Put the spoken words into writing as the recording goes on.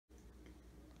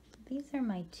these are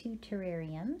my two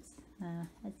terrariums.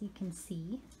 As you can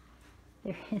see,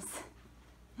 there is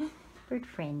bird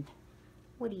friend.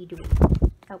 What are you doing?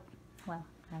 Oh, well,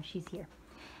 now she's here.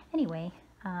 Anyway,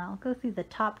 I'll go through the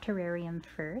top terrarium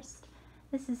first.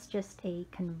 This is just a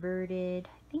converted,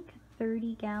 I think,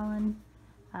 30-gallon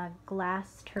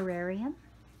glass terrarium.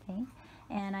 Okay,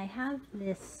 and I have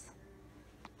this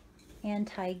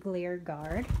anti-glare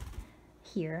guard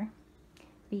here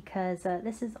because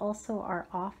this is also our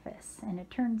office, and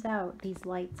it turns out these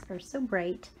lights are so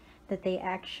bright that they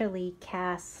actually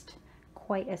cast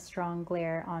quite a strong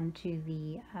glare onto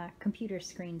the computer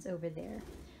screens over there.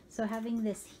 So having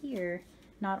this here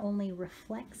not only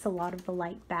reflects a lot of the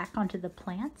light back onto the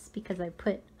plants, because I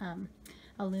put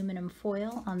aluminum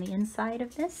foil on the inside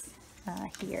of this,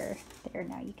 there,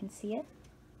 now you can see it,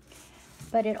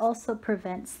 but it also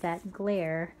prevents that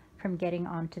glare from getting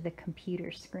onto the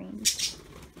computer screens.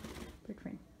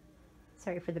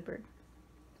 Sorry for the bird.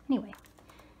 Anyway,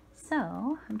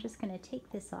 so I'm just going to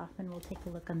take this off and we'll take a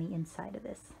look on the inside of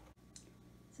this.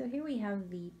 So here we have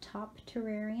the top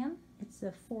terrarium. It's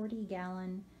a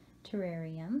 40-gallon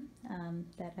terrarium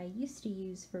that I used to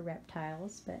use for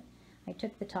reptiles, but I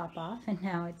took the top off and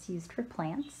now it's used for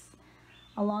plants.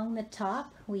 Along the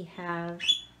top we have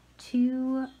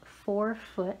two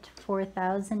 4-foot,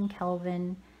 4,000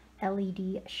 Kelvin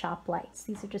LED shop lights.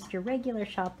 These are just your regular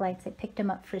shop lights. I picked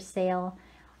them up for sale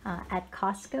at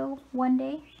Costco one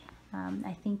day.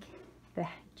 I think,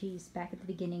 back at the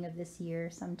beginning of this year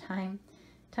sometime.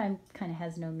 Time kind of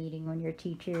has no meaning when you're a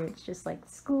teacher. It's just like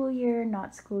school year,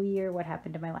 not school year, what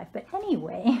happened to my life. But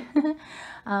anyway,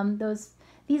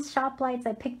 these shop lights,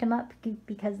 I picked them up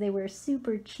because they were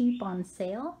super cheap on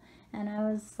sale. And I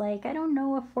was like, I don't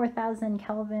know if 4,000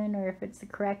 Kelvin or if it's the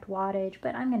correct wattage,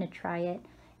 but I'm going to try it.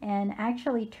 And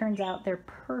actually turns out they're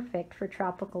perfect for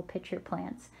tropical pitcher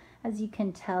plants. As you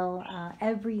can tell,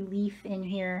 every leaf in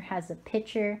here has a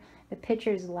pitcher. The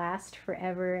pitchers last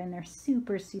forever and they're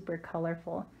super, super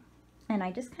colorful. And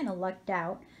I just kind of lucked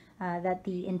out that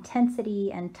the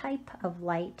intensity and type of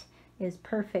light is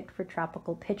perfect for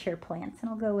tropical pitcher plants. And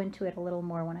I'll go into it a little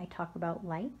more when I talk about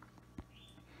light.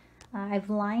 I've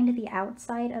lined the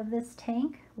outside of this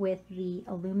tank with the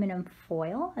aluminum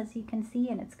foil, as you can see,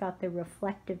 and it's got the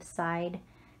reflective side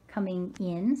coming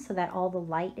in so that all the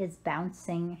light is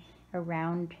bouncing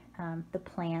around the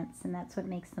plants, and that's what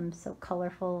makes them so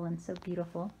colorful and so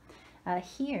beautiful.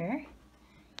 Here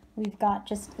we've got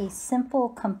just a simple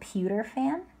computer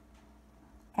fan,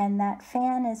 and that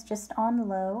fan is just on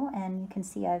low, and you can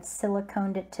see I've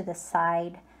siliconed it to the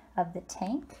side of the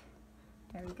tank.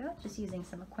 There we go, just using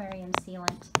some aquarium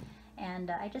sealant. And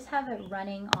I just have it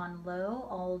running on low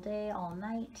all day, all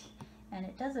night. And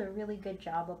it does a really good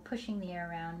job of pushing the air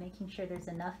around, making sure there's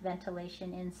enough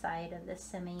ventilation inside of this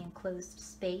semi-enclosed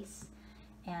space.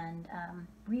 And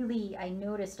really, I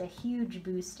noticed a huge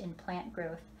boost in plant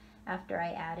growth after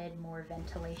I added more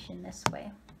ventilation this way.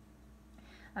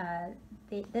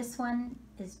 This one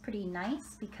is pretty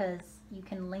nice because you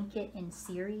can link it in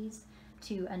series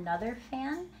to another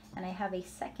fan, and I have a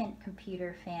second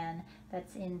computer fan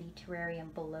that's in the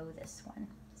terrarium below this one.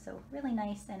 So really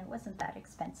nice, and it wasn't that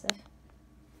expensive.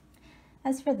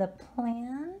 As for the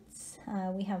plants,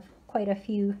 we have quite a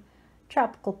few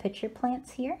tropical pitcher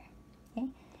plants here. Okay?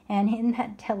 And in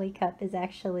that deli cup is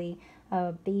actually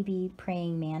a baby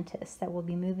praying mantis that will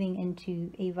be moving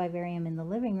into a vivarium in the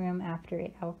living room after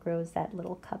it outgrows that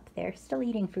little cup there. Still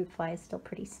eating fruit flies, still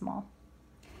pretty small.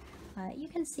 You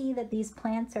can see that these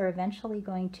plants are eventually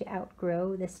going to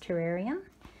outgrow this terrarium.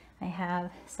 I have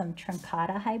some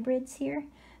truncata hybrids here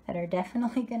that are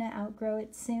definitely going to outgrow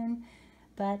it soon.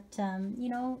 But, you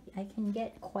know, I can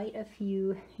get quite a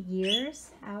few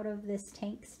years out of this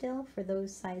tank still for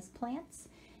those size plants.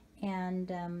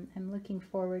 And I'm looking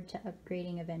forward to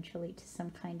upgrading eventually to some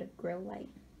kind of grow light.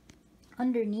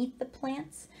 Underneath the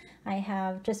plants, I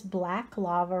have just black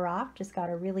lava rock, just got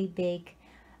a really big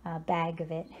bag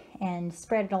of it, and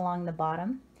spread it along the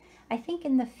bottom. I think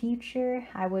in the future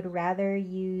I would rather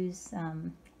use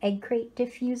egg crate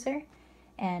diffuser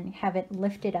and have it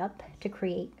lifted up to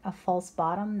create a false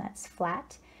bottom that's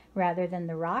flat rather than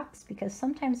the rocks, because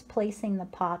sometimes placing the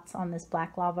pots on this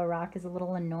black lava rock is a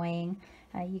little annoying.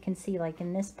 You can see, like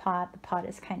in this pot, the pot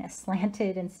is kind of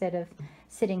slanted instead of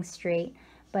sitting straight,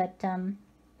 but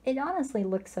it honestly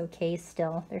looks okay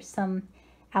still. There's some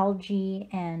algae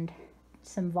and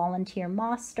some volunteer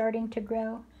moss starting to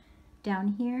grow down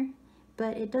here,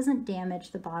 but it doesn't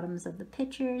damage the bottoms of the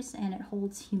pitchers and it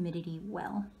holds humidity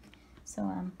well. So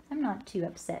I'm not too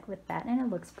upset with that, and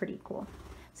it looks pretty cool.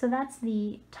 So that's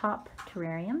the top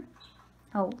terrarium.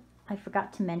 Oh, I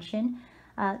forgot to mention,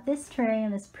 This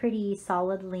terrarium is pretty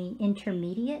solidly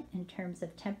intermediate in terms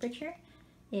of temperature.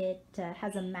 It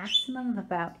has a maximum of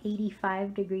about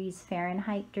 85 degrees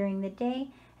Fahrenheit during the day,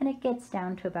 and it gets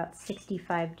down to about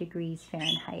 65 degrees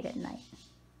Fahrenheit at night.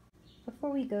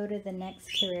 Before we go to the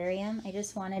next terrarium, I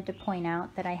just wanted to point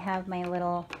out that I have my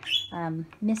little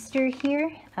mister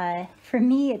here. For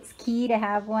me, it's key to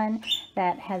have one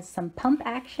that has some pump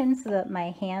action so that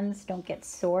my hands don't get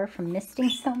sore from misting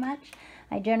so much.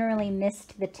 I generally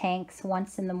mist the tanks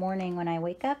once in the morning when I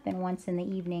wake up and once in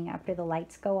the evening after the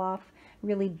lights go off.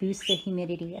 Really boost the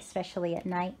humidity, especially at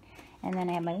night. And then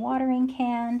I have my watering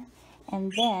can,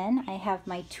 and then I have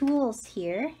my tools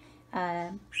here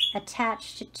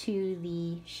attached to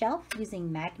the shelf using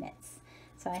magnets.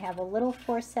 So I have a little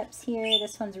forceps here.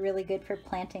 This one's really good for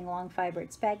planting long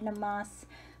fibered sphagnum moss.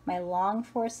 My long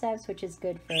forceps, which is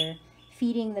good for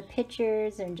feeding the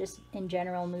pitchers and just in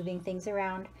general moving things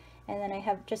around. And then I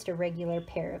have just a regular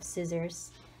pair of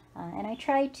scissors. And I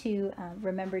try to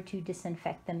remember to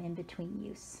disinfect them in between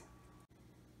use.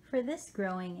 For this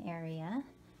growing area,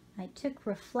 I took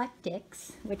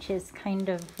Reflectix, which is kind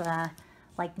of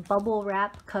like bubble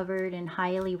wrap covered in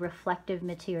highly reflective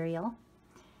material.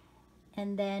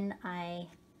 And then I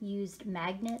used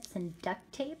magnets and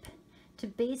duct tape to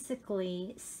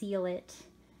basically seal it,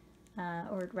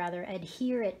 or rather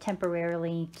adhere it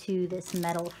temporarily to this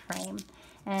metal frame.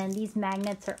 And these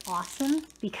magnets are awesome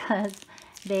because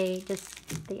they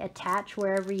attach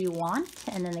wherever you want,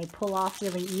 and then they pull off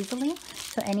really easily.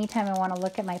 So anytime I want to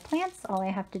look at my plants, all I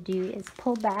have to do is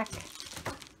pull back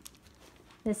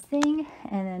this thing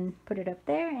and then put it up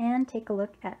there and take a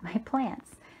look at my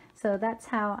plants. So that's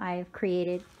how I've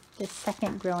created this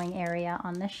second growing area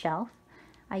on the shelf.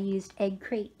 I used egg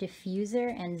crate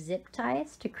diffuser and zip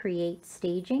ties to create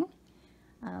staging.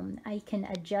 I can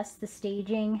adjust the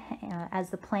staging as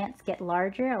the plants get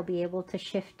larger. I'll be able to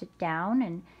shift it down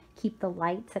and keep the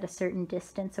lights at a certain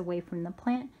distance away from the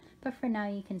plant. But for now,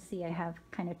 you can see I have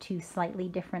kind of two slightly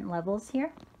different levels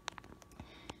here.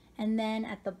 And then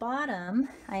at the bottom,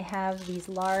 I have these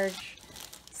large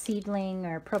seedling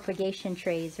or propagation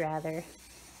trays rather.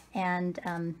 And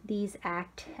these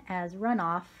act as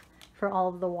runoff for all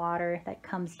of the water that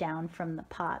comes down from the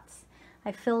pots.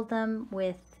 I filled them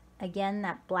with, again,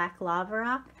 that black lava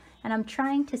rock, and I'm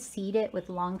trying to seed it with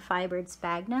long fibered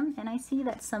sphagnum, and I see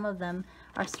that some of them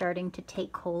are starting to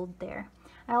take hold there.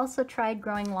 I also tried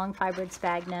growing long fibered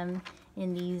sphagnum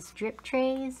in these drip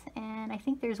trays, and I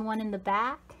think there's one in the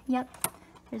back. Yep,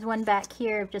 there's one back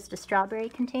here of just a strawberry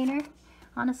container.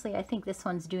 Honestly, I think this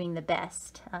one's doing the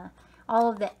best. All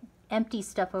of the empty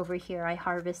stuff over here I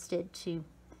harvested to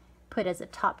put as a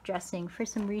top dressing for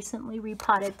some recently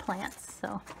repotted plants,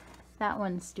 so that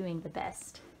one's doing the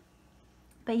best.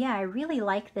 But yeah, I really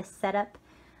like this setup.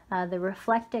 The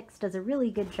Reflectix does a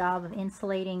really good job of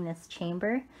insulating this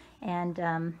chamber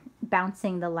and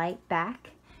bouncing the light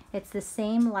back. It's the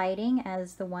same lighting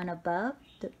as the one above,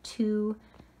 the two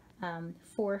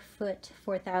 4-foot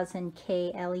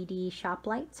 4000K LED shop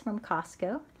lights from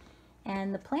Costco.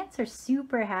 And the plants are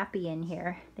super happy in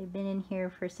here. They've been in here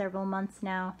for several months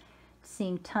now,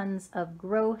 seeing tons of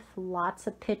growth, lots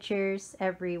of pitchers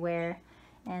everywhere.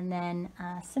 And then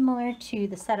similar to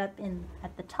the setup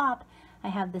at the top, I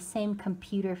have the same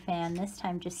computer fan, this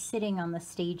time just sitting on the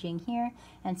staging here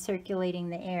and circulating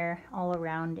the air all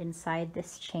around inside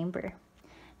this chamber.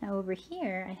 Now over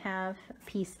here I have a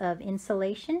piece of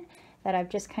insulation that I've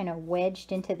just kind of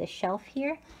wedged into the shelf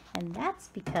here, and that's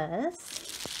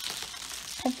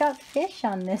because I've got fish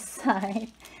on this side.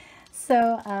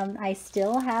 So I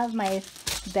still have my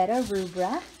betta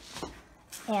rubra,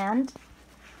 and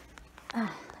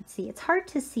let's see, it's hard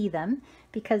to see them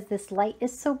because this light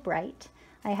is so bright.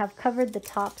 I have covered the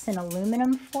tops in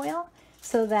aluminum foil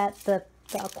so that the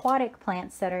aquatic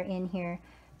plants that are in here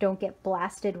don't get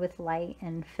blasted with light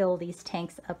and fill these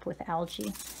tanks up with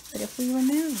algae. But if we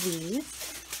remove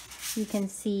these, you can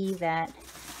see that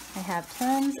I have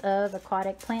tons of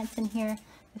aquatic plants in here.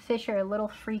 The fish are a little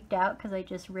freaked out because I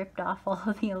just ripped off all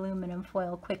of the aluminum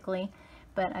foil quickly.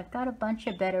 But I've got a bunch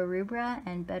of betta rubra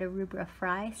and betta rubra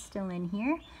fry still in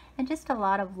here, and just a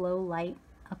lot of low light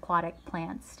aquatic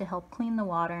plants to help clean the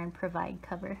water and provide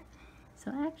cover.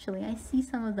 So actually I see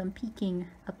some of them peeking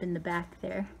up in the back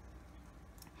there.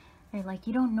 They're like,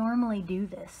 you don't normally do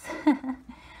this.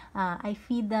 I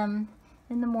feed them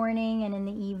in the morning and in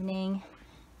the evening,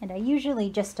 and I usually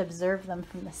just observe them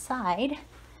from the side.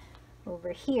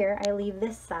 Over here I leave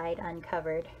this side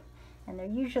uncovered, and they're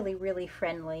usually really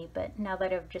friendly, but now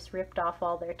that I've just ripped off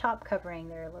all their top covering,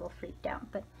 they're a little freaked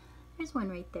out. But there's one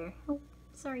right there. Oh,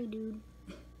 sorry dude.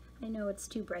 I know it's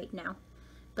too bright now.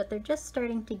 but they're just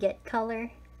starting to get color,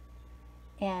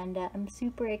 and I'm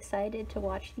super excited to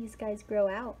watch these guys grow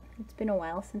out. It's been a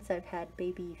while since I've had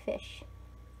baby fish.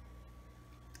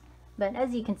 But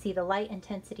as you can see, the light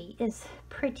intensity is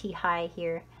pretty high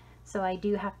here, so I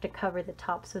do have to cover the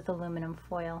tops with aluminum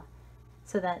foil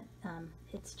so that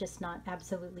it's just not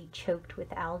absolutely choked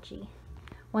with algae.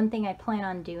 One thing I plan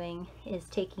on doing is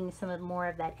taking more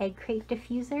of that egg crate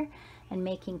diffuser and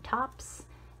making tops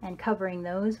and covering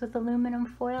those with aluminum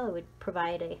foil. It would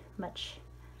provide a much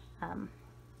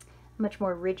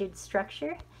more rigid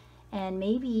structure, and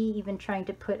maybe even trying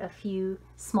to put a few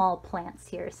small plants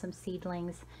here, some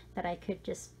seedlings that I could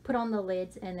just put on the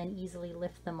lids and then easily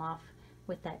lift them off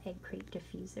with that egg crate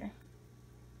diffuser.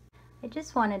 I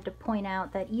just wanted to point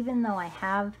out that even though I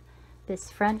have this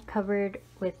front covered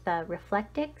with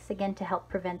Reflectix, again to help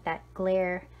prevent that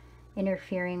glare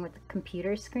interfering with the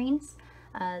computer screens,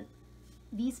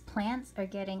 these plants are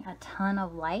getting a ton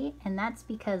of light, and that's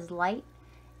because light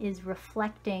is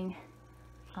reflecting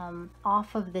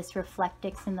off of this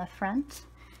Reflectix in the front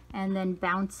and then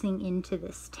bouncing into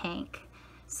this tank.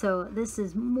 So this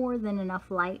is more than enough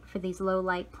light for these low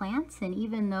light plants, and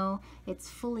even though it's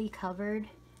fully covered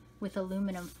with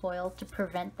aluminum foil to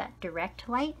prevent that direct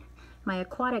light, my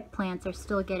aquatic plants are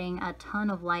still getting a ton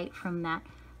of light from that,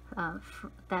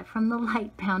 from the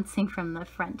light bouncing from the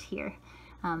front here.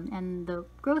 And the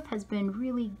growth has been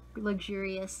really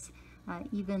luxurious,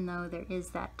 even though there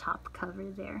is that top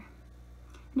cover there.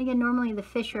 And again, normally the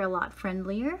fish are a lot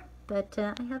friendlier, but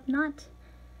I have not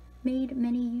made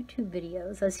many YouTube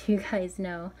videos, as you guys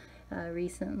know,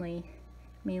 recently,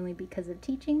 mainly because of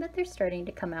teaching, but they're starting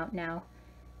to come out now.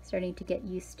 Starting to get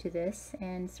used to this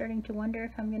and starting to wonder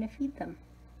if I'm going to feed them.